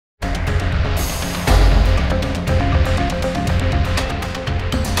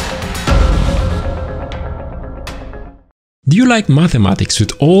Do you like mathematics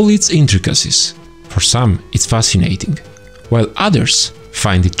with all its intricacies? For some, it's fascinating, while others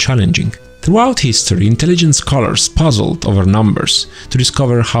find it challenging. Throughout history, intelligent scholars puzzled over numbers to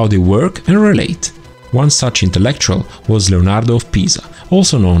discover how they work and relate. One such intellectual was Leonardo of Pisa,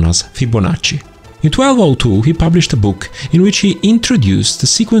 also known as Fibonacci. In 1202, he published a book in which he introduced the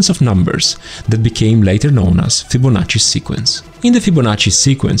sequence of numbers that became later known as Fibonacci's sequence. In the Fibonacci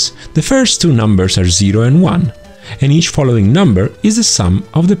sequence, the first two numbers are 0 and 1, and each following number is the sum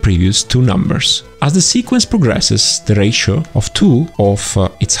of the previous two numbers. As the sequence progresses, the ratio of 2 of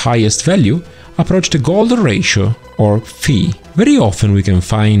its highest value approach the golden ratio, or phi. Very often we can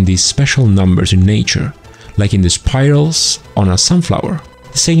find these special numbers in nature, like in the spirals on a sunflower.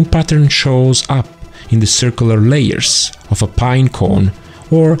 The same pattern shows up in the circular layers of a pine cone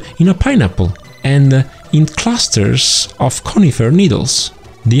or in a pineapple, and in clusters of conifer needles,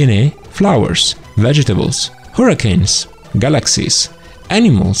 DNA, flowers, vegetables, hurricanes, galaxies,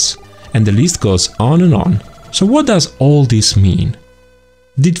 animals, and the list goes on and on. So what does all this mean?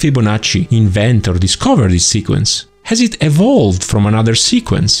 Did Fibonacci invent or discover this sequence? Has it evolved from another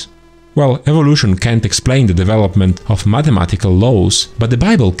sequence? Well, evolution can't explain the development of mathematical laws, but the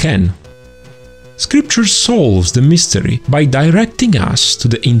Bible can. Scripture solves the mystery by directing us to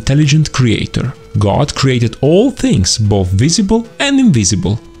the intelligent Creator. God created all things, both visible and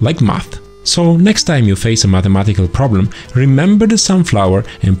invisible, like math. So next time you face a mathematical problem, remember the sunflower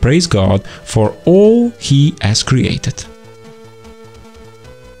and praise God for all He has created.